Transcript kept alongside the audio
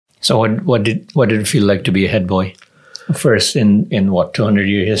So what did it feel like to be a head boy? First in what,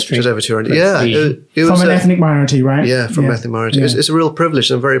 200-year history? Just over 200. Yeah. It was from an ethnic minority, right? Yeah, from ethnic minority. Yeah. It's a real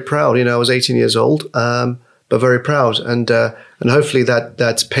privilege. I'm very proud. I was 18 years old, but very proud. And hopefully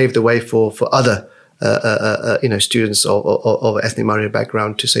that's paved the way for other, students of ethnic minority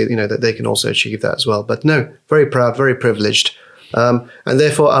background to say, that they can also achieve that as well. But no, very proud, very privileged. And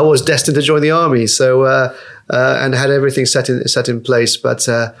therefore I was destined to join the army. So, and had everything set in place. But,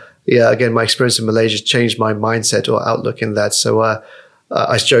 again, my experience in Malaysia changed my mindset or outlook in that. So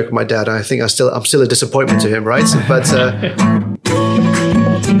I joke with my dad, and I think I'm still a disappointment to him, right? But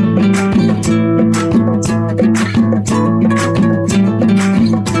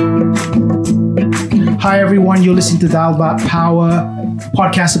Hi everyone, you're listening to the Dalbat Power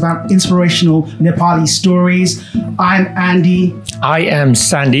podcast about inspirational Nepali stories. I'm Andy. I am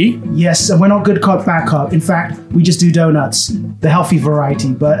Sandy. Yes, and we're not good cop, bad cop. In fact, we just do donuts, the healthy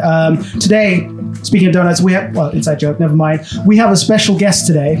variety. But today, speaking of donuts, we have, inside joke, never mind. We have a special guest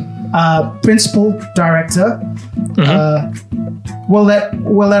today, principal director. Mm-hmm. We'll let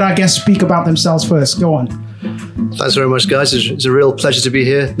our guests speak about themselves first. Go on. Thanks very much, guys. It's a real pleasure to be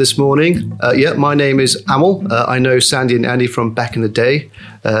here this morning. My name is Amal. I know Sandy and Andy from back in the day,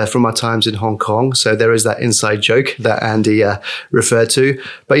 from our times in Hong Kong. So there is that inside joke that Andy referred to.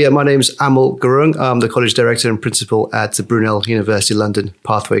 But my name is Amal Gurung. I'm the college director and principal at Brunel University London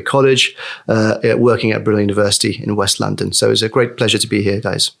Pathway College, working at Brunel University in West London. So it's a great pleasure to be here,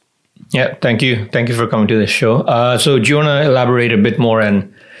 guys. Yeah, thank you. Thank you for coming to the show. So do you want to elaborate a bit more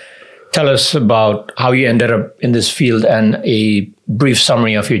and tell us about how you ended up in this field and a brief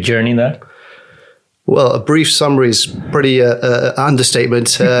summary of your journey there? Well, a brief summary is pretty understatement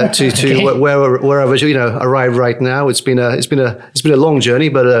to where I've arrived right now. It's been a long journey,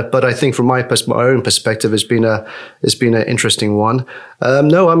 but I think from my own perspective, it's been an interesting one.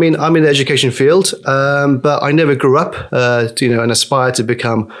 I'm in the education field, but I never grew up and aspired to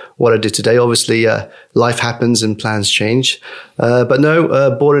become what I did today. Obviously, life happens and plans change. But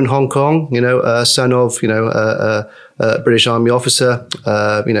no, born in Hong Kong, son of British Army officer,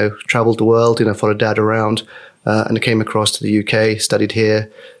 traveled the world, followed dad around, and came across to the UK, studied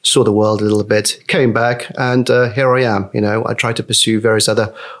here, saw the world a little bit, came back, and here I am. I tried to pursue various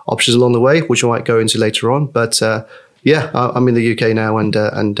other options along the way, which I might go into later on. But I'm in the UK now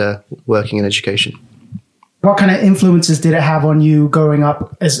and working in education. What kind of influences did it have on you growing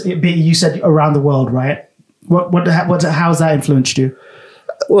up? You said around the world, right? How's that influenced you?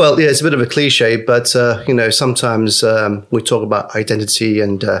 Well, yeah, it's a bit of a cliche, but sometimes we talk about identity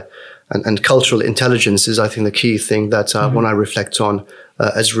and cultural intelligence is, I think, the key thing that when I reflect on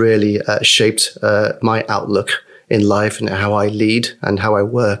has really shaped my outlook in life and how I lead and how I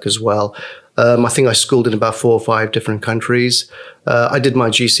work as well. I think I schooled in about 4 or 5 different countries. I did my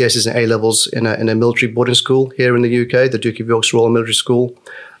GCSEs and A-levels in a military boarding school here in the UK, the Duke of York's Royal Military School.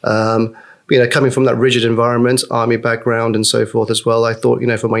 Coming from that rigid environment, army background and so forth as well, I thought,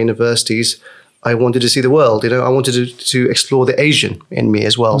 for my universities, I wanted to see the world. I wanted to explore the Asian in me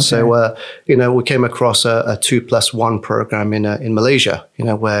as well. Okay. So, we came across a 2+1 program in Malaysia,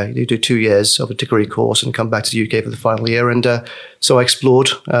 where you do 2 years of a degree course and come back to the UK for the final year. And so I explored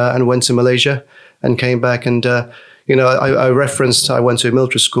and went to Malaysia and came back. And, I referenced I went to a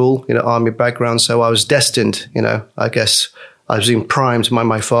military school, army background. So I was destined, I guess, I was being primed by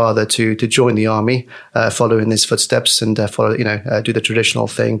my father to join the army, follow in his footsteps and do the traditional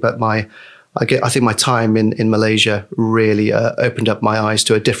thing. But I think my time in Malaysia right opened up my eyes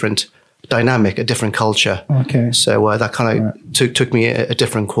to a different dynamic, a different culture. Okay. So that kind of took me a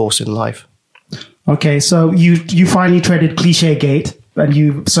different course in life. Okay, so you finally treaded cliche gate and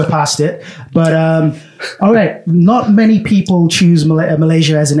you surpassed it. But all right, not many people choose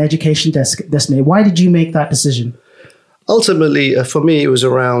Malaysia as an education destination. Why did you make that decision? Ultimately, for me, it was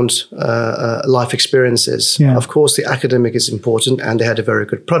around life experiences. Yeah. Of course, the academic is important, and they had a very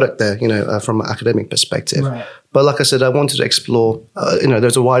good product there, from an academic perspective. Right. But like I said, I wanted to explore,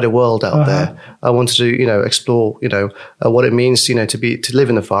 there's a wider world out there. I wanted to, explore, what it means, to live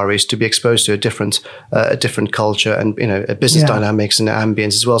in the Far East, to be exposed to a different culture and, business dynamics and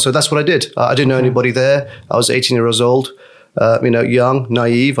ambience as well. So that's what I did. I didn't know anybody there. I was 18 years old. Young,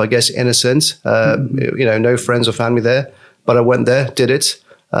 naive, I guess, innocent, no friends or family there, but I went there, did it.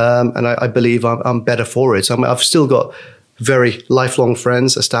 And I believe I'm better for it. I've still got very lifelong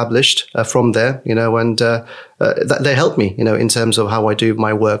friends established from there, and they help me, in terms of how I do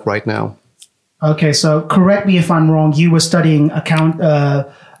my work right now. Okay. So correct me if I'm wrong. You were studying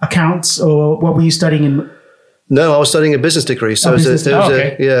accounts, or what were you studying in? No, I was studying a business degree. So it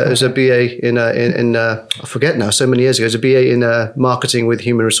was a BA in I forget now, so many years ago. It was a BA in marketing with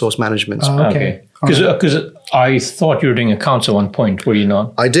human resource management. Okay. Because I thought you were doing accounts at one point, were you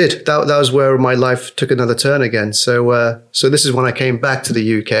not? I did. That was where my life took another turn again. So this is when I came back to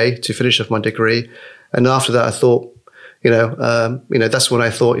the UK to finish off my degree. And after that, I thought, that's when I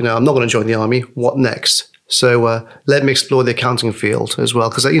thought, I'm not going to join the army. What next? So let me explore the accounting field as well,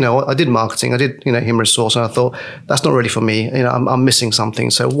 because I did marketing, I did human resource, and I thought that's not really for me. I'm missing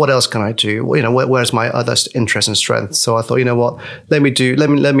something. So what else can I do? Where's my other interest and strength? So I thought, let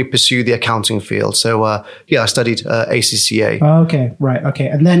me pursue the accounting field. So I studied ACCA. Okay, right, okay.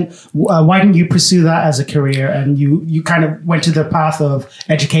 And then why didn't you pursue that as a career? And you kind of went to the path of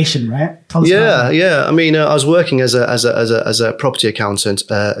education, right? Tell us about that. Yeah. I mean, I was working as a property accountant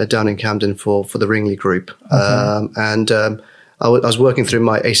down in Camden for the Ringley Group. Okay. I was working through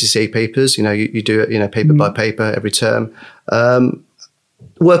my ACCA papers. You do it, paper by paper every term.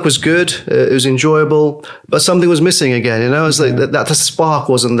 Work was good. It was enjoyable, but something was missing again. It was like that the spark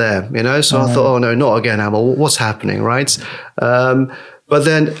wasn't there. So I thought, oh no, not again, Amal. What's happening, right? But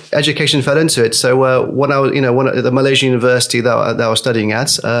then education fell into it. So when I was, at the Malaysian university that I was studying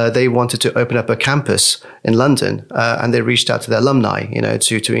at, they wanted to open up a campus in London, and they reached out to their alumni,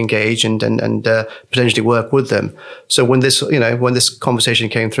 to engage and potentially work with them. So when this conversation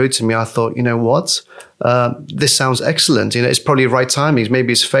came through to me, I thought, what? This sounds excellent. It's probably right timing.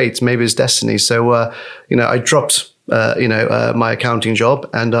 Maybe it's fate. Maybe it's destiny. So I dropped my accounting job,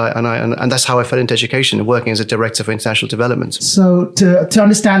 and that's how I fell into education, working as a director for international development. So to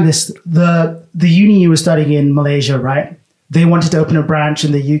understand this, the uni you were studying in Malaysia, right? They wanted to open a branch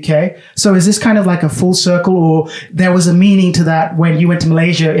in the UK. So is this kind of like a full circle, or there was a meaning to that when you went to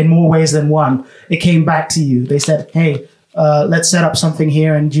Malaysia in more ways than one? It came back to you. They said, hey, let's set up something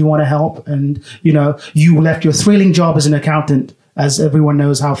here, and do you want to help? And, you left your thrilling job as an accountant, as everyone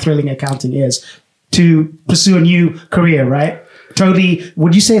knows how thrilling accounting is, to pursue a new career, right? Totally.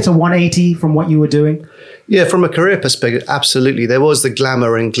 Would you say it's a 180 from what you were doing? Yeah, from a career perspective, absolutely. There was the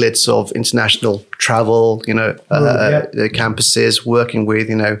glamour and glitz of international travel, campuses, working with,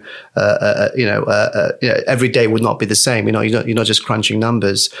 every day would not be the same. You're not just crunching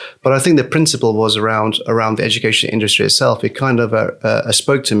numbers. But I think the principle was around the education industry itself. It kind of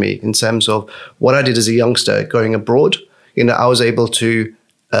spoke to me in terms of what I did as a youngster going abroad. I was able to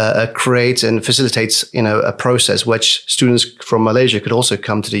create and facilitates, a process which students from Malaysia could also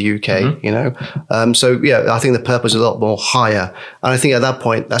come to the UK, I think the purpose is a lot more higher. And I think at that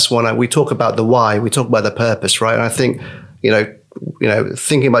point, that's when we talk about the why, we talk about the purpose, right? And I think,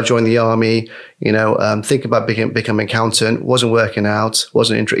 thinking about joining the army, thinking about becoming accountant wasn't working out,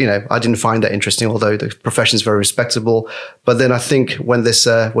 I didn't find that interesting, although the profession is very respectable. But then I think when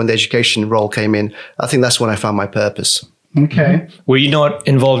the education role came in, I think that's when I found my purpose. Okay. Were you not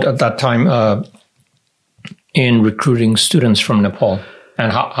involved at that time in recruiting students from Nepal?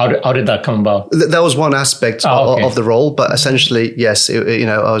 And how did that come about? That was one aspect of the role, but essentially, yes,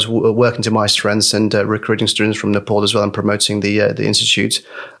 I was working to my strengths and recruiting students from Nepal as well and promoting the institute.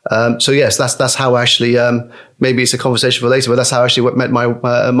 So yes, that's how I actually. Maybe it's a conversation for later, but that's how I actually met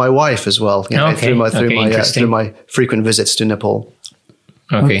my wife as well. Through my frequent visits to Nepal.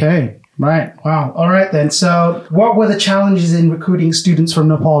 Okay. Right. Wow. All right, then. So what were the challenges in recruiting students from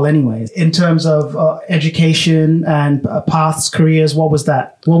Nepal anyways, in terms of education and paths, careers? What was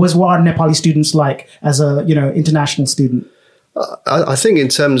that? What are Nepali students like as a, international student? I think in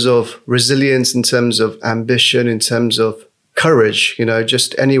terms of resilience, in terms of ambition, in terms of courage,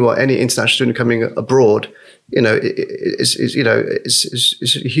 just any international student coming abroad, is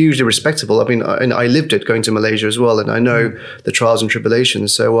hugely respectable. I mean, I lived it going to Malaysia as well, and I know the trials and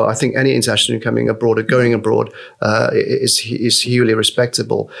tribulations. So I think any international student coming abroad or going abroad is hugely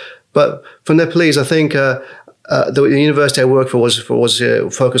respectable. But for Nepalese, I think the university I worked for was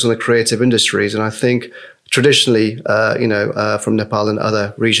focused on the creative industries, and I think traditionally, from Nepal and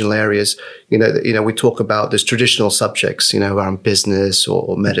other regional areas, we talk about these traditional subjects, around business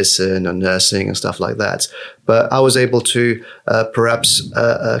or medicine and nursing and stuff like that. But I was able to perhaps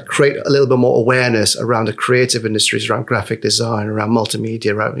create a little bit more awareness around the creative industries, around graphic design, around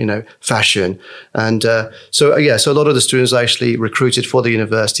multimedia, around, fashion. And so a lot of the students I actually recruited for the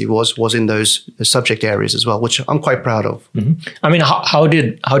university was in those subject areas as well, which I'm quite proud of. Mm-hmm. I mean, how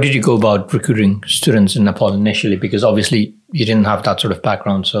did you go about recruiting students in Nepal initially? Because obviously you didn't have that sort of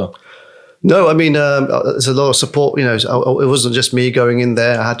background, so... No, I mean, there's a lot of support. You know, it wasn't just me going in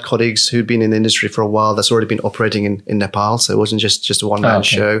there. I had colleagues who'd been in the industry for a while that's already been operating in Nepal. So it wasn't just a one-man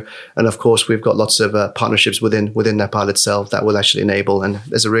show. And of course, we've got lots of partnerships within Nepal itself that will actually enable. And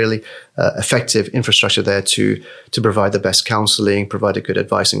there's a really effective infrastructure there to provide the best counselling, provide a good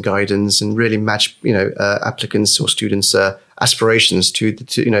advice and guidance, and really match applicants or students' aspirations to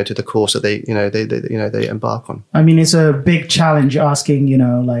the course that they embark on. I mean, it's a big challenge asking,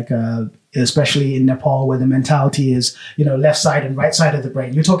 especially in Nepal, where the mentality is, left side and right side of the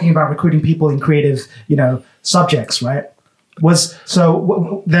brain. You're talking about recruiting people in creative, subjects, right?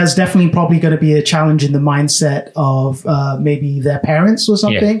 There's definitely probably going to be a challenge in the mindset of maybe their parents or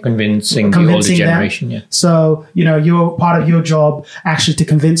something. Yeah, convincing the older generation. Them. Yeah. So, your part of your job actually to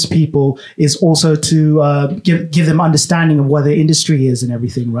convince people is also to give them understanding of what the industry is and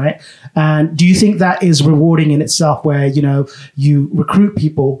everything, right? And do you think that is rewarding in itself, where, you recruit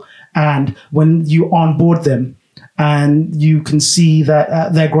people and when you onboard them, and you can see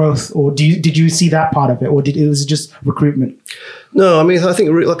that their growth, or did you see that part of it, or was it just recruitment? No, I mean, I think,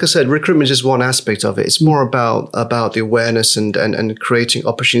 like I said, recruitment is just one aspect of it. It's more about the awareness and creating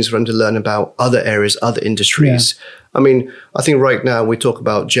opportunities for them to learn about other areas, other industries. Yeah. I mean, I think right now we talk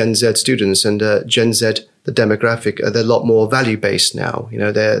about Gen Z students, and Gen Z, the demographic, they're a lot more value-based now.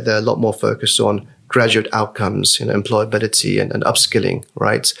 They're a lot more focused on graduate outcomes, employability and upskilling,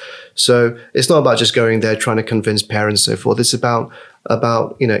 right? So it's not about just going there trying to convince parents and so forth. It's about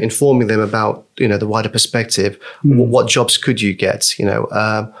informing them about the wider perspective. What jobs could you get?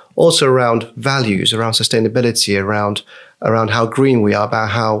 Also around values, around sustainability, around how green we are,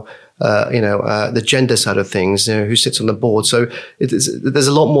 about how the gender side of things, who sits on the board. So there's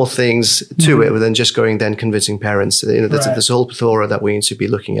a lot more things to it than just going there and convincing parents. There's a whole plethora that we need to be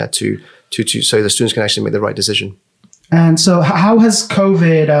looking at to so the students can actually make the right decision. And so how has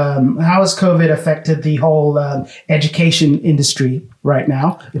COVID affected the whole education industry right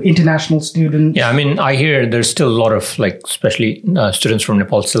now? International students? Yeah, I mean, I hear there's still a lot of, especially students from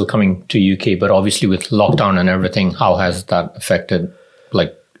Nepal still coming to UK, but obviously with lockdown and everything, how has that affected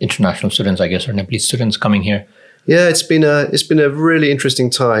international students, I guess, or Nepalese students coming here? Yeah, it's been a really interesting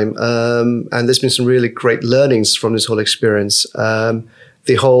time, and there's been some really great learnings from this whole experience.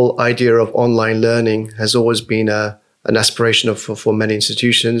 The whole idea of online learning has always been an aspiration for many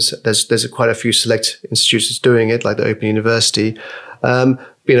institutions. There's quite a few select institutions doing it, like the Open University.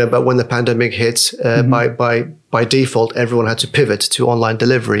 But when the pandemic hit, by default, everyone had to pivot to online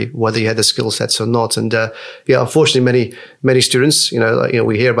delivery, whether you had the skill sets or not. And unfortunately, many students,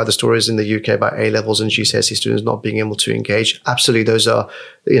 we hear about the stories in the UK about A-levels and GCSE students not being able to engage. Absolutely, those are,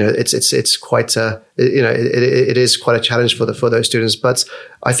 it's quite it is quite a challenge for those students. But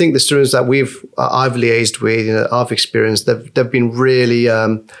I think the students that I've liaised with, I've experienced, they've been really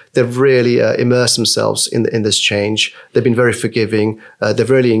immersed themselves in this change. They've been very forgiving. They're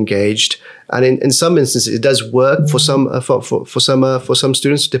really engaged. And in some instances, it does work for some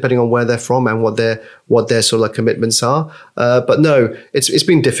students, depending on where they're from and what their sort of commitments are. But no, it's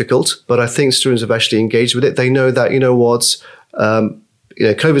been difficult. But I think students have actually engaged with it. They know that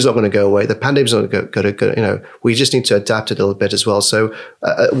COVID's not going to go away. The pandemic's not going to go. We just need to adapt it a little bit as well. So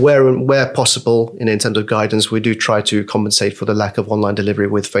where possible, in terms of guidance, we do try to compensate for the lack of online delivery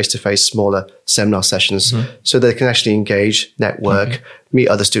with face-to-face smaller seminar sessions, so they can actually engage, network, meet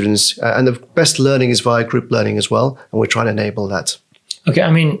other students. And the best learning is via group learning as well. And we're trying to enable that. Okay.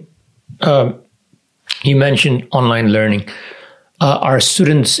 I mean, you mentioned online learning. Are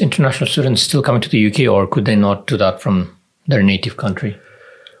international students still coming to the UK, or could they not do that from their native country?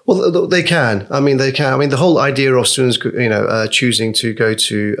 Well, they can. I mean, they can. I mean, the whole idea of students, choosing to go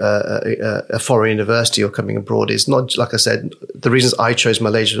to a foreign university or coming abroad is not, like I said, the reasons I chose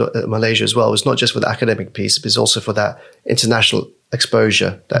Malaysia as well was not just for the academic piece, but it's also for that international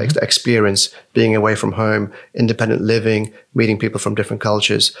exposure, that experience, being away from home, independent living, meeting people from different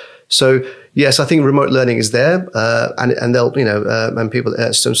cultures. So yes, I think remote learning is there, and they'll, and people,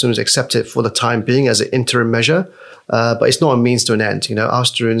 some students accept it for the time being as an interim measure. But it's not a means to an end. Our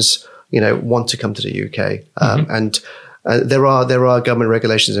students, want to come to the UK, and there are government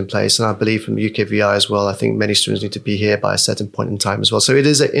regulations in place, and I believe from UKVI as well. I think many students need to be here by a certain point in time as well. So it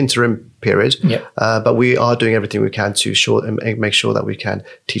is an interim period, but we are doing everything we can to make sure that we can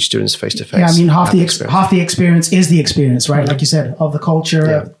teach students face to face. Yeah, I mean, half the experience is the experience, right? Like you said, of the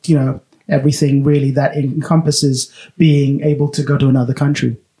culture, everything really that encompasses being able to go to another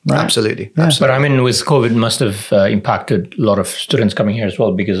country. Right. Absolutely. Yeah. But I mean, with COVID, must have impacted a lot of students coming here as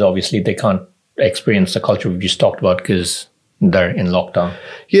well, because obviously they can't experience the culture we just talked about because there in lockdown?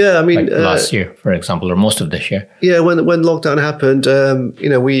 Yeah, I mean, Like last year, for example, or most of this year. Yeah, when lockdown happened,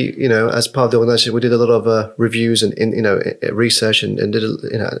 we, as part of the organization, we did a lot of reviews and research and did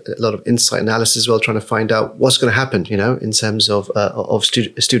a lot of insight analysis as well, trying to find out what's going to happen, in terms of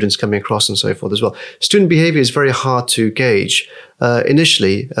students coming across and so forth as well. Student behavior is very hard to gauge.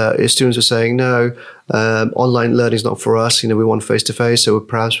 Initially, students were saying, no, online learning is not for us. We want face to face, so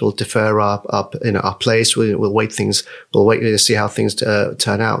perhaps we'll defer our place. We'll wait to see how things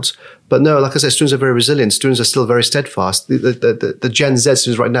turn out. But no, like I said, students are very resilient. Students are still very steadfast. The Gen Z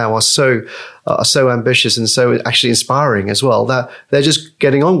students right now are so ambitious and so actually inspiring as well that they're just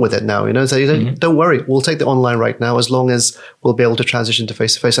getting on with it now. So don't worry, we'll take the online right now as long as we'll be able to transition to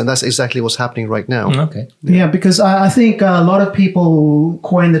face to face, and that's exactly what's happening right now. Okay. Yeah, because I think a lot of people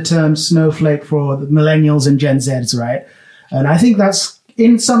coin the term snowflake for the millennials and Gen Zs, right? And I think that's,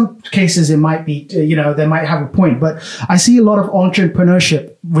 in some cases, it might be, they might have a point, but I see a lot of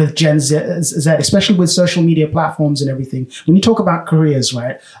entrepreneurship with Gen Z, especially with social media platforms and everything. When you talk about careers,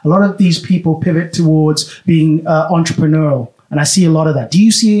 right, a lot of these people pivot towards being entrepreneurial. And I see a lot of that. Do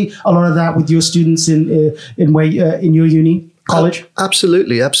you see a lot of that with your students in your uni? College?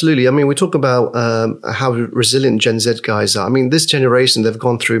 Absolutely. I mean, we talk about how resilient Gen Z guys are. I mean, this generation, they've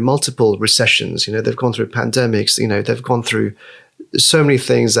gone through multiple recessions. They've gone through pandemics. They've gone through so many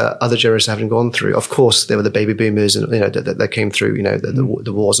things that other generations haven't gone through. Of course, there were the baby boomers, and that came through,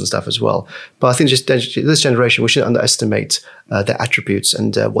 the wars and stuff as well. But I think just this generation, we shouldn't underestimate their attributes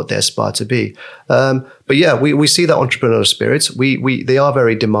and what they aspire to be. But yeah, we see that entrepreneurial spirit. They are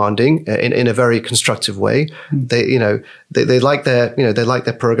very demanding in a very constructive way. They like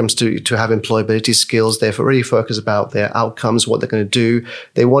their programs to have employability skills. They're really focused about their outcomes, what they're going to do.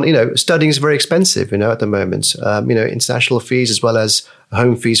 They want, studying is very expensive, at the moment. International fees as well as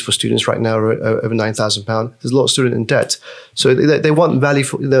home fees for students right now are over £9,000. There's a lot of student in debt. So they want value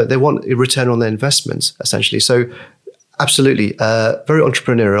they want a return on their investments, essentially. So absolutely, very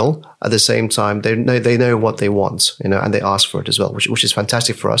entrepreneurial. At the same time, they know what they want, and they ask for it as well, which is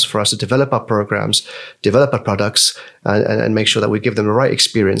fantastic for us to develop our programs, develop our products, and make sure that we give them the right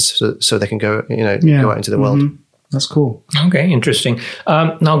experience so they can go out into the world. That's cool. Okay, interesting.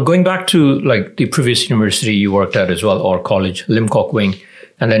 Now going back to like the previous university you worked at as well, or college, Limcock Wing,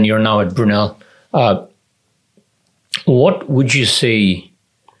 and then you're now at Brunel. What would you say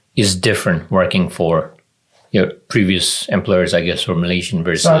is different working for your previous employers, I guess, or Malaysian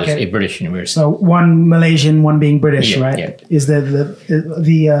versus a British university? So one Malaysian, one being British, right? Yeah. Is there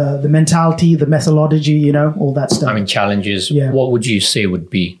the mentality, the methodology, all that stuff? I mean, challenges. Yeah. What would you say would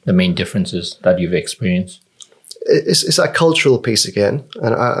be the main differences that you've experienced? It's that cultural piece again,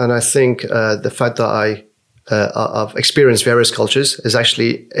 and I think the fact that I've experienced various cultures is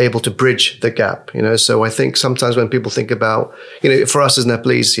actually able to bridge the gap. So I think sometimes when people think about, for us as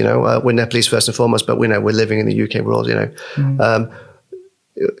Nepalese, we're Nepalese first and foremost, but we're living in the UK world.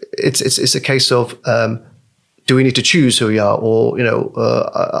 It's a case of do we need to choose who we are, or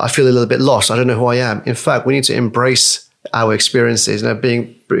I feel a little bit lost. I don't know who I am. In fact, we need to embrace our experiences,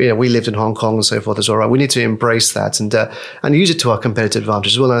 we lived in Hong Kong and so forth as well, right? We need to embrace that and use it to our competitive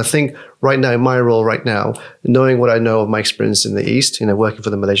advantage as well. And I think right now, in my role right now, knowing what I know of my experience in the East, working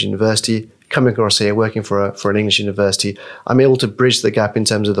for the Malaysian University, coming across here, working for an English university, I'm able to bridge the gap in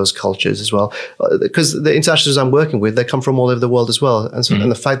terms of those cultures as well. Because the internationals I'm working with, they come from all over the world as well. And so,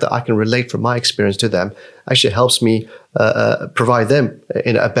 and the fact that I can relate from my experience to them actually helps me provide them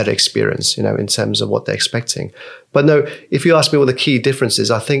a better experience, in terms of what they're expecting. But no, if you ask me what the key difference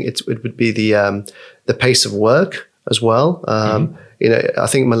is, I think it would be the pace of work as well. I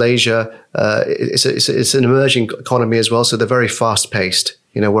think Malaysia, it's an emerging economy as well. So they're very fast paced,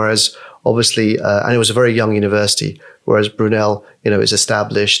 whereas obviously, and it was a very young university, whereas Brunel, is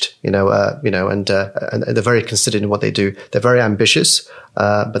established, and they're very considered in what they do. They're very ambitious,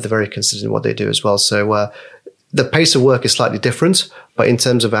 but they're very considered in what they do as well. So, the pace of work is slightly different, but in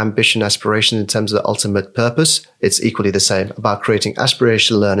terms of ambition, aspiration, in terms of the ultimate purpose, it's equally the same, about creating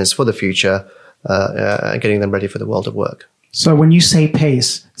aspirational learners for the future, and getting them ready for the world of work. So when you say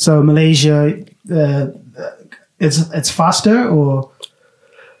pace, so Malaysia, it's faster, or?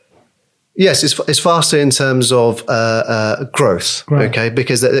 Yes, it's faster in terms of growth, right. Okay,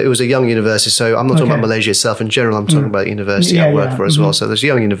 because it was a young university. So I'm not talking about Malaysia itself in general. I'm talking about the university I work for as well. So there's a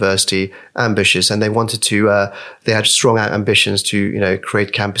young university, ambitious, and they wanted to. They had strong ambitions to,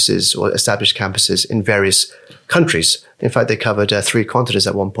 create campuses or establish campuses in various countries. In fact, they covered 3 continents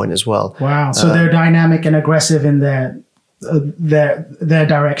at one point as well. Wow! So they're dynamic and aggressive in their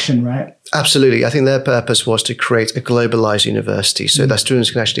direction, right? Absolutely. I think their purpose was to create a globalized university so that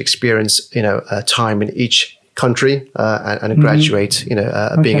students can actually experience, time in each country and graduate,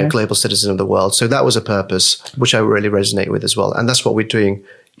 being a global citizen of the world. So that was a purpose which I really resonate with as well. And that's what we're doing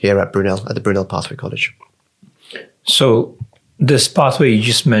here at Brunel, at the Brunel Pathway College. So this pathway you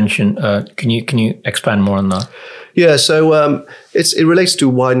just mentioned, can you expand more on that? Yeah, so it relates to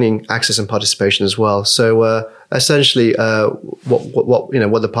widening access and participation as well. So essentially,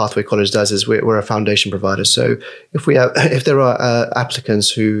 what the Pathway College does is we're a foundation provider. So if there are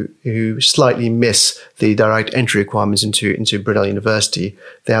applicants who slightly miss the direct entry requirements into Brunel University,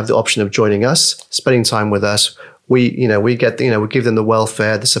 they have the option of joining us, spending time with us. We give them the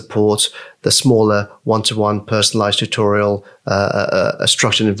welfare, the support, the smaller one-to-one personalized tutorial, a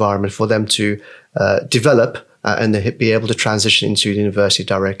structured environment for them to develop and be able to transition into the university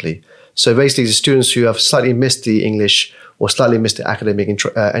directly. So basically, the students who have slightly missed the English or slightly missed the academic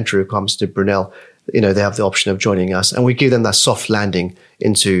entry requirements to Brunel, they have the option of joining us, and we give them that soft landing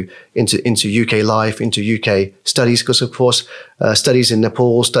into UK life, into UK studies, because of course, studies in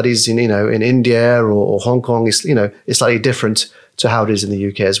Nepal, studies in India or Hong Kong is slightly different to how it is in the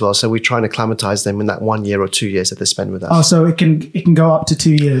UK as well. So we're trying to acclimatize them in that 1 year or 2 years that they spend with us. Oh, so it can go up to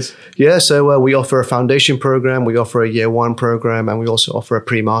 2 years. Yeah, so we offer a foundation program, we offer a year 1 program, and we also offer a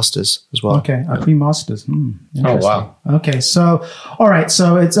pre-masters as well. Okay, a pre-masters. Oh wow. Okay, so all right,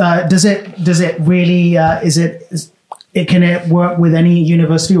 so it's does it really can it work with any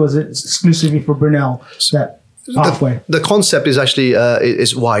university, or is it exclusively for Brunel? That pathway. The concept is actually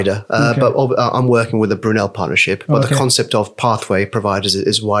is wider, but I'm working with the Brunel partnership. But the concept of pathway providers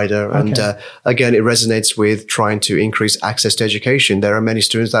is wider, and again, it resonates with trying to increase access to education. There are many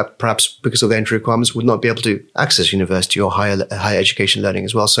students that perhaps because of the entry requirements would not be able to access university or higher education learning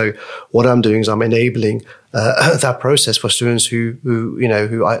as well. So what I'm doing is I'm enabling that process for students who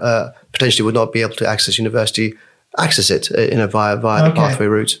potentially would not be able to access university, access it via the pathway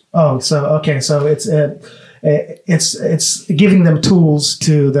route. Oh, so it's giving them tools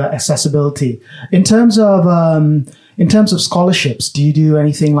to the accessibility. In terms of scholarships, do you do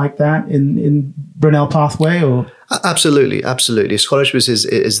anything like that in Brunel Pathway or? Absolutely. Scholarships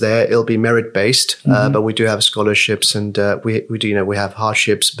is there. It'll be merit based, but we do have scholarships, and we do we have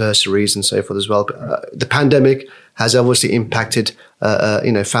hardships, bursaries, and so forth as well. The pandemic has obviously impacted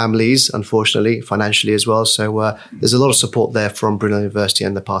families, unfortunately, financially as well. So there's a lot of support there from Brunel University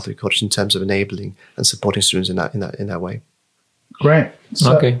and the Pathway College in terms of enabling and supporting students in that way. Great.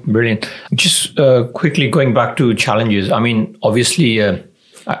 So, okay, brilliant. Just quickly going back to challenges. I mean, obviously,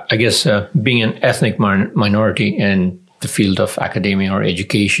 I guess being an ethnic minority in the field of academia or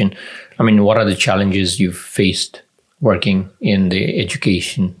education, I mean, what are the challenges you've faced working in the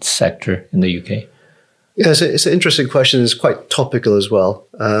education sector in the UK? Yeah, it's an interesting question. It's quite topical as well.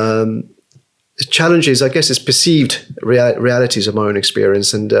 The challenges, I guess, is perceived realities of my own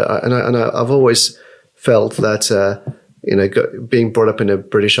experience, and I've always felt that being brought up in a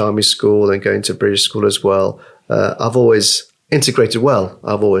British Army school and going to British school as well, I've always integrated well.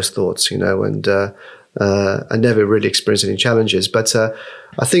 I've always thought, and I never really experienced any challenges. But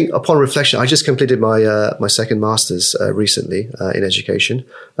I think upon reflection, I just completed my second master's recently in education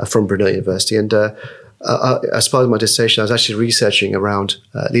from Brunel University, and as part of my dissertation, I was actually researching around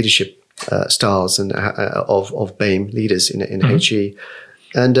leadership styles and of BAME leaders in HE,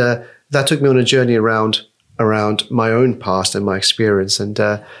 and that took me on a journey around my own past and my experience, and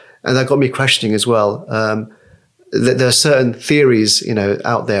that got me questioning as well. There are certain theories,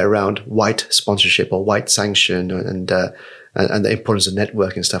 out there around white sponsorship or white sanction, and the importance of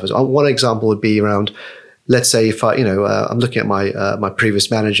networking and stuff. One example would be around, let's say if I'm looking at my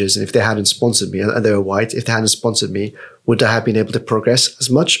previous managers, and if they hadn't sponsored me and they were white, if they hadn't sponsored me, would I have been able to progress as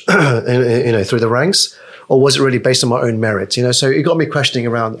much, through the ranks, or was it really based on my own merit? So it got me questioning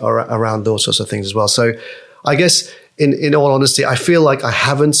around those sorts of things as well. So I guess in all honesty, I feel like I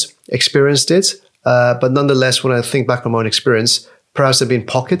haven't experienced it. But nonetheless, when I think back on my own experience, perhaps there have been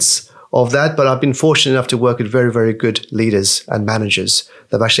pockets of that, but I've been fortunate enough to work with very, very good leaders and managers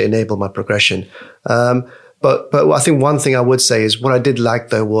that have actually enabled my progression. But I think one thing I would say is what I did lack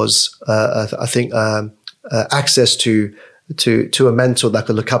though was, access to a mentor that I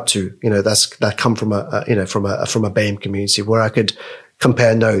could look up to, that come from a BAME community where I could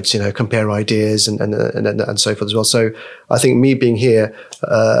compare notes, compare ideas and so forth as well. So I think me being here,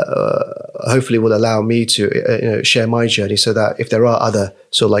 hopefully will allow me to, share my journey so that if there are other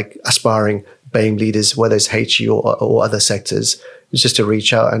sort of like aspiring BAME leaders, whether it's HE or other sectors, it's just to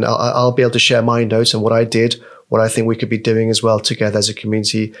reach out and I'll be able to share my notes and what I did, what I think we could be doing as well together as a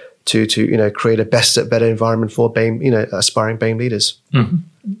community to create a better environment for BAME, aspiring BAME leaders. Mm-hmm.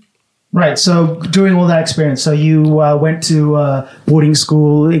 Right. So during all that experience, so you went to boarding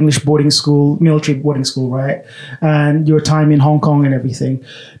school, English boarding school, military boarding school, right? And your time in Hong Kong and everything.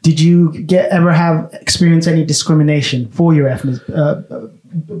 Did you ever have experience any discrimination for your ethnic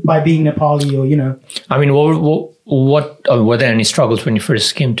by being Nepali or, you know? I mean, what were there any struggles when you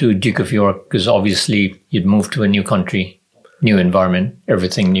first came to Duke of York? Because obviously you'd moved to a new country, new environment,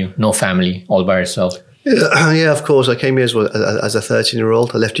 everything new, no family, all by yourself. Yeah, of course. I came here as a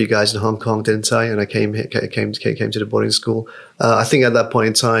 13-year-old. I left you guys in Hong Kong, didn't I? And I came to the boarding school. I think at that point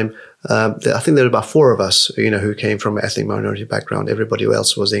in time, I think there were about 4 of us, you know, who came from an ethnic minority background. Everybody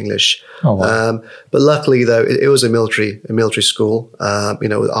else was English. Oh, wow. But luckily, though, it was a military school, you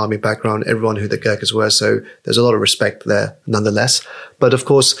know, with army background. Everyone who the Gurkhas were, so there's a lot of respect there, nonetheless. But of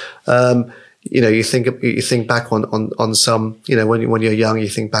course, you know, you think back on some, you know, when you're young, you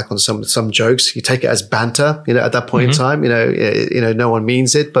think back on some jokes. You take it as banter, you know, at that point in time. You know, no one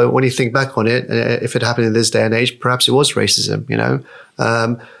means it, but when you think back on it, if it happened in this day and age, perhaps it was racism, you know.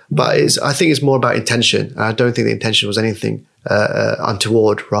 But I think it's more about intention. I don't think the intention was anything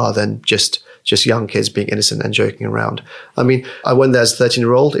untoward, rather than just young kids being innocent and joking around. I mean, I went there as a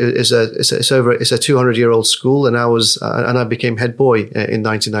 13-year-old. It's a 200-year-old school, and I became head boy in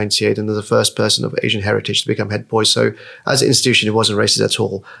 1998, and the first person of Asian heritage to become head boy. So, as an institution, it wasn't racist at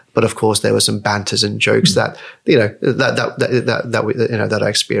all. But of course, there were some banters and jokes that I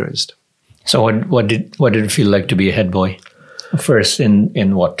experienced. So, what did it feel like to be a head boy? First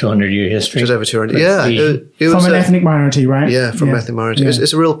in what, 200-year history? Just over 200. Yeah. It was from an ethnic minority, right? Yeah, from ethnic minority. Yeah.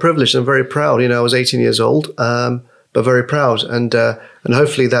 It's a real privilege. I'm very proud. You know, I was 18 years old, but very proud. And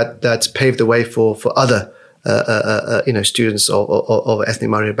hopefully that's paved the way for other, you know, students of ethnic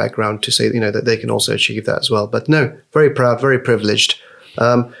minority background to say, you know, that they can also achieve that as well. But no, very proud, very privileged.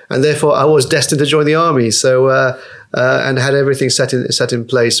 And therefore I was destined to join the army. So, and had everything set in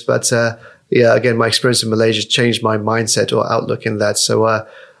place. But, yeah, again, my experience in Malaysia changed my mindset or outlook in that. So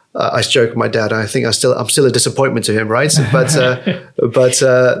I joke with my dad. I think I'm still a disappointment to him, right? But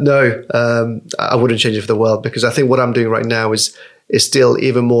no, I wouldn't change it for the world, because I think what I'm doing right now is still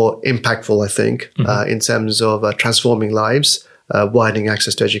even more impactful. I think in terms of transforming lives, widening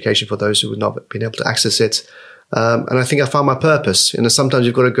access to education for those who would not have been able to access it. And I think I found my purpose. You know, sometimes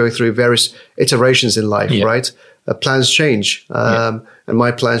you've got to go through various iterations in life, right? Plans change, and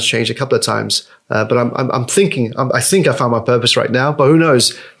my plans changed a couple of times. But I think I found my purpose right now. But who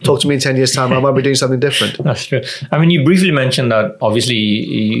knows? Talk to me in 10 years' time, I might be doing something different. That's true. I mean, you briefly mentioned that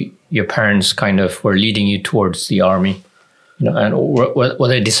obviously your parents kind of were leading you towards the army, you know, and were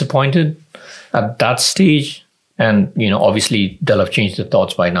they disappointed at that stage? And, you know, obviously they'll have changed their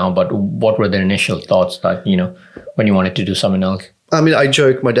thoughts by now, but what were their initial thoughts that, you know, when you wanted to do something else? I mean, I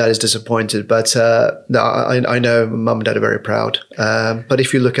joke my dad is disappointed, but no, I know mum and dad are very proud. But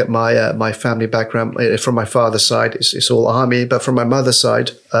if you look at my family background, from my father's side, it's all army. But from my mother's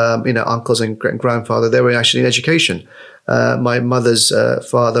side, you know, uncles and grandfather, they were actually in education. My mother's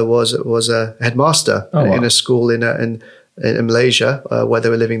father was a headmaster in a school in Malaysia, where they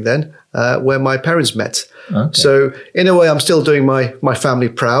were living then, where my parents met. Okay. So in a way, I'm still doing my family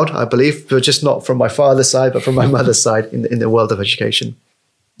proud, I believe, but just not from my father's side, but from my mother's side in the world of education.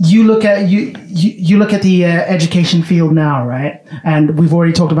 You look at you look at the education field now, right? And we've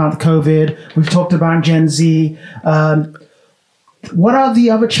already talked about the COVID. We've talked about Gen Z. What are the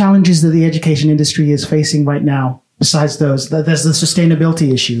other challenges that the education industry is facing right now? Besides those, there's the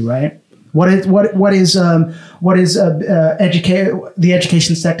sustainability issue, right? What is the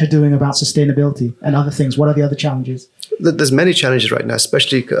education sector doing about sustainability and other things? What are the other challenges? There's many challenges right now,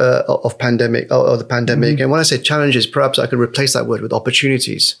 especially of the pandemic. Mm-hmm. And when I say challenges, perhaps I could replace that word with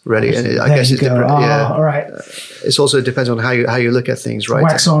opportunities. Really, and I guess it's different. All right. It also depends on how you look at things, right?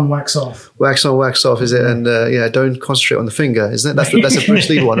 Wax on, wax off. Wax on, wax off. Is it? And don't concentrate on the finger, isn't it? That's a Bruce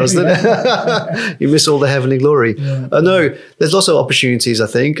Lee one, isn't it? You miss all the heavenly glory. Yeah. No, there's lots of opportunities. I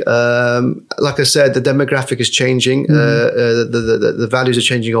think, like I said, the demographic is changing. Mm-hmm. The values are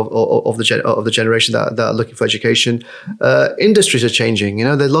changing of the generation that are looking for education. Industries are changing. You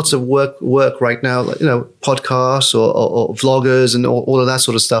know, there's lots of work right now, like, you know, podcasts or vloggers and all of that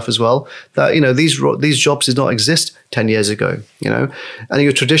sort of stuff as well. That, you know, these jobs did not exist 10 years ago. You know, and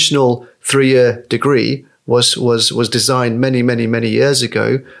your traditional 3-year degree was designed many years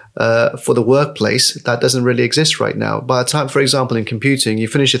ago for the workplace. That doesn't really exist right now. By the time, for example, in computing, you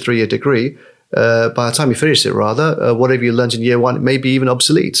finish a 3-year degree. By the time you finish it, whatever you learned in year 1 may be even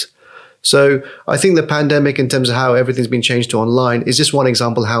obsolete. So I think the pandemic, in terms of how everything's been changed to online, is just one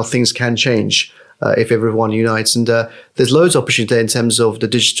example how things can change. if everyone unites. And there's loads of opportunity in terms of the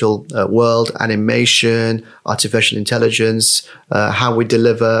digital world, animation, artificial intelligence, how we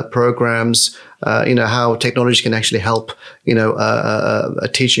deliver programs, how technology can actually help,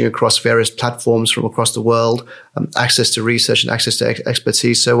 teaching across various platforms from across the world, access to research and access to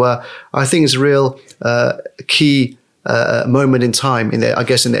expertise. So I think it's a real key moment in time in the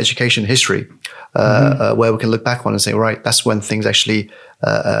education history, where we can look back on and say, right, that's when things actually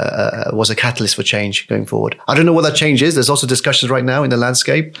was a catalyst for change going forward. I don't know what that change is. There's also discussions right now in the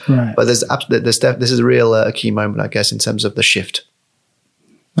landscape, right. But this is a real key moment, I guess, in terms of the shift.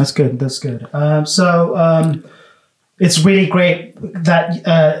 That's good. So it's really great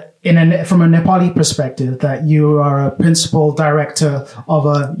that from a Nepali perspective, that you are a principal director of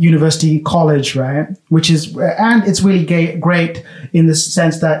a university college, right? And it's really great in the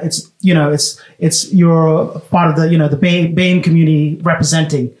sense that it's you're part of the BAME community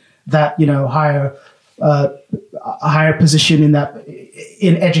representing that higher position in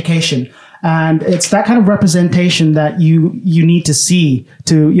education. And it's that kind of representation that you need to see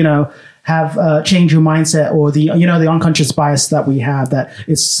to, have change your mindset, or the unconscious bias that we have, that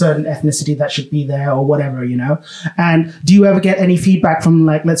it's certain ethnicity that should be there or whatever, And do you ever get any feedback from,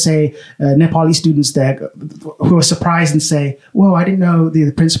 like, let's say, Nepali students there who are surprised and say, "Whoa, I didn't know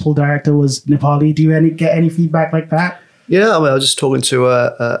the principal director was Nepali"? Do you get any feedback like that? Yeah, I was just talking to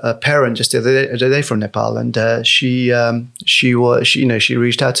a parent just the other day from Nepal, and she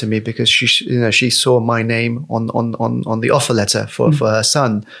reached out to me because she saw my name on the offer letter for her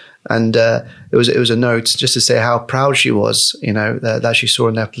son, and it was a note just to say how proud she was, that she saw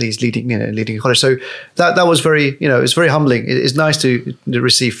a Nepalese leading college. So that was very, it's very humbling. It's nice to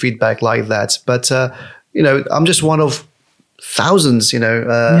receive feedback like that, but I'm just one of thousands,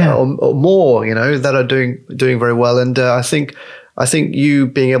 or more, that are doing very well. And I think you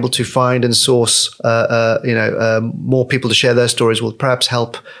being able to find and source, more people to share their stories will perhaps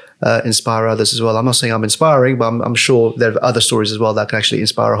help inspire others as well. I'm not saying I'm inspiring, but I'm sure there are other stories as well that can actually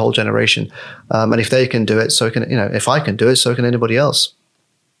inspire a whole generation. And if they can do it, so can, if I can do it, so can anybody else.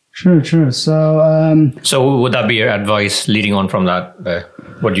 Sure. So would that be your advice leading on from that,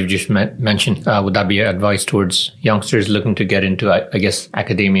 what you've just mentioned? Would that be your advice towards youngsters looking to get into, I guess,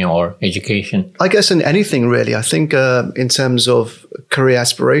 academia or education? I guess in anything, really. I think in terms of career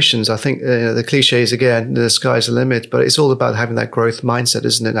aspirations, I think the cliche is, again, the sky's the limit, but it's all about having that growth mindset,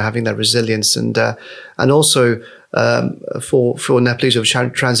 isn't it? Having that resilience and also for Nepalese who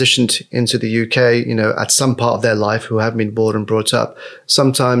have transitioned into the UK, at some part of their life, who have been born and brought up,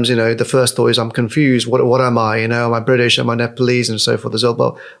 sometimes, the first thought is, I'm confused. What am I? Am I British? Am I Nepalese? And so forth as well.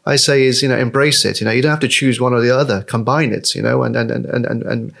 But I say is, embrace it. You don't have to choose one or the other. Combine it,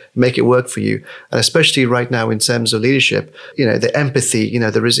 and make it work for you. And especially right now in terms of leadership, the empathy,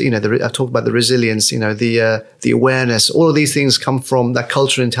 I talk about the resilience, the awareness. All of these things come from that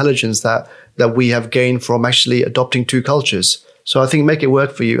cultural intelligence that we have gained from actually adopting two cultures. So I think make it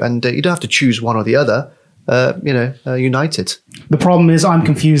work for you, and you don't have to choose one or the other. Unite it. The problem is I'm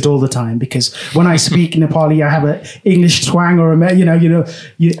confused all the time, because when I speak Nepali, I have an English twang, or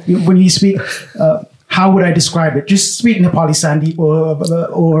when you speak. How would I describe it? Just speak Nepali, Sandeep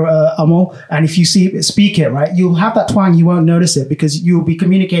or Amol, and if you speak it right, you'll have that twang. You won't notice it because you'll be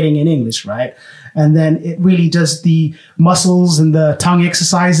communicating in English, right? And then it really does the muscles and the tongue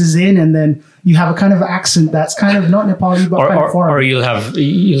exercises in, and then you have a kind of accent that's kind of not Nepali, but kind of foreign. Or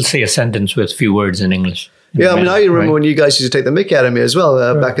you'll say a sentence with few words in English. Yeah, I remember when you guys used to take the mick out of me as well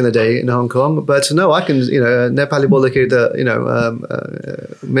back in the day in Hong Kong. But no, I can, Nepali बोल्दाखेरि त,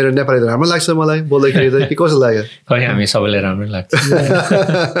 मेरो नेपाली त राम्रो लाग्छ मलाई, बोल्दाखेरि त के कस्तो लाग्यो? हामी सबैलाई राम्रो लाग्छ.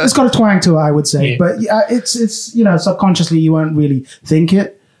 It's got a twang to it, I would say, but it's subconsciously you won't really think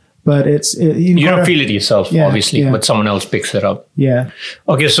it, but you don't feel it yourself, obviously, but someone else picks it up. Yeah.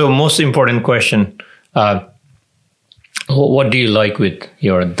 Okay, so most important question: what do you like with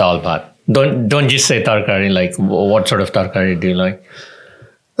your dal bhat? Don't just say tarkari. Like, what sort of tarkari do you like?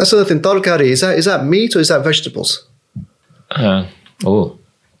 That's another thing. Tarkari, is that meat or is that vegetables?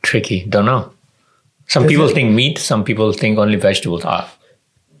 Tricky. Don't know. Some people think meat. Some people think only vegetables.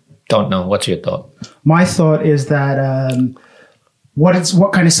 Don't know. What's your thought? My thought is that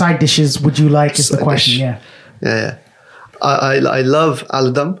what kind of side dishes would you like is the question. Yeah. I love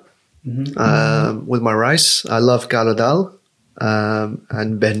aloo dum with my rice. I love kalo dal.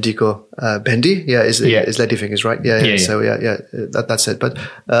 And bendi is lady fingers, right? Yeah. So that's it. But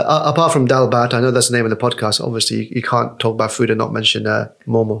apart from dal bhat, I know that's the name of the podcast. Obviously, you can't talk about food and not mention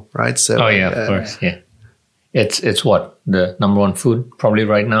momo, right? So of course, yeah. It's what, the number one food probably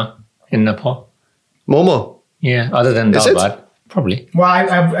right now in Nepal? Momo. Yeah, other than dal bhat. Probably. Well,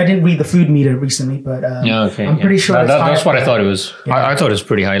 I didn't read the food meter recently, but I'm pretty sure that's what I thought it was. Yeah. I thought it was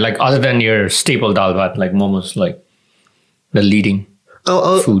pretty high. Like other than your staple dal bhat, like momos, like the leading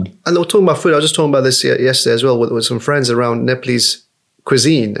food. And we're talking about food. I was just talking about this yesterday as well with some friends around Nepalese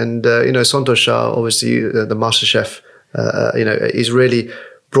cuisine, and Santosh Shah, obviously the master chef. He's really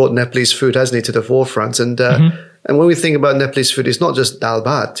brought Nepalese food, hasn't he, to the forefront. And when we think about Nepalese food, it's not just dal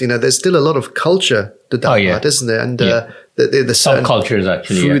bhat. There's still a lot of culture to dal bhat, isn't there? And the subcultures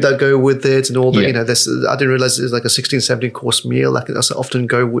actually food that go with it, and all the I didn't realize it's like a 16, 17 course meal. Like that's often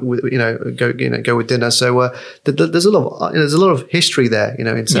go with dinner. So there's a lot of history there,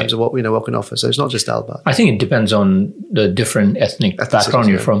 in terms of what what can offer. So it's not just dal bhat. I think it depends on the different ethnic background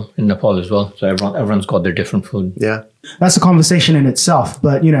you're from in Nepal as well. So everyone's got their different food. Yeah. That's a conversation in itself,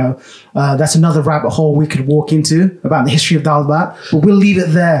 but that's another rabbit hole we could walk into about the history of dal bhat, but we'll leave it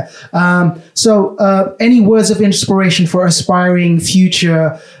there. So any words of inspiration for aspiring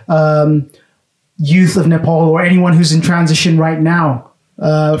future youth of Nepal, or anyone who's in transition right now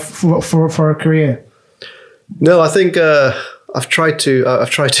for a career? No, I think I've tried to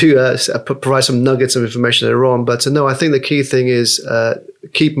provide some nuggets of information later on, but no, I think the key thing is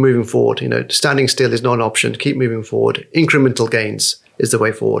keep moving forward. Standing still is not an option. Keep moving forward. Incremental gains is the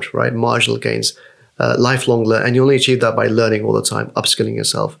way forward, right? Marginal gains, lifelong learn, and you only achieve that by learning all the time, upskilling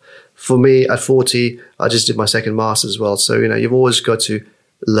yourself. For me, at 40, I just did my second master's as well. So you've always got to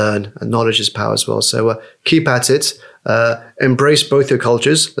learn, and knowledge is power as well. So keep at it. Embrace both your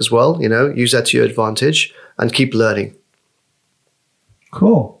cultures as well. Use that to your advantage, and keep learning.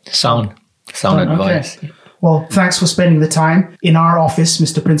 Cool. Sound advice. Okay. Well, thanks for spending the time in our office,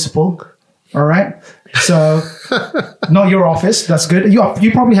 Mr. Principal. All right. So, not your office. That's good.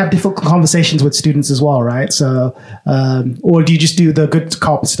 You probably have difficult conversations with students as well, right? So, or do you just do the good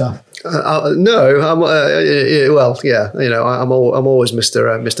cop stuff? No, I'm always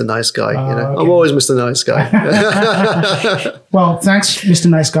Mr. Nice Guy. Okay. I'm always Mr. Nice Guy. Well, thanks, Mr.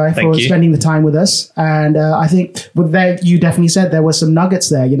 Nice Guy, for spending the time with us. And I think with that, you definitely said there were some nuggets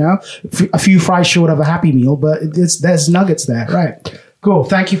there. A few fries short of a Happy Meal, but there's nuggets there, right? Cool.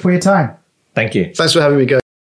 Thank you for your time. Thank you. Thanks for having me, guys.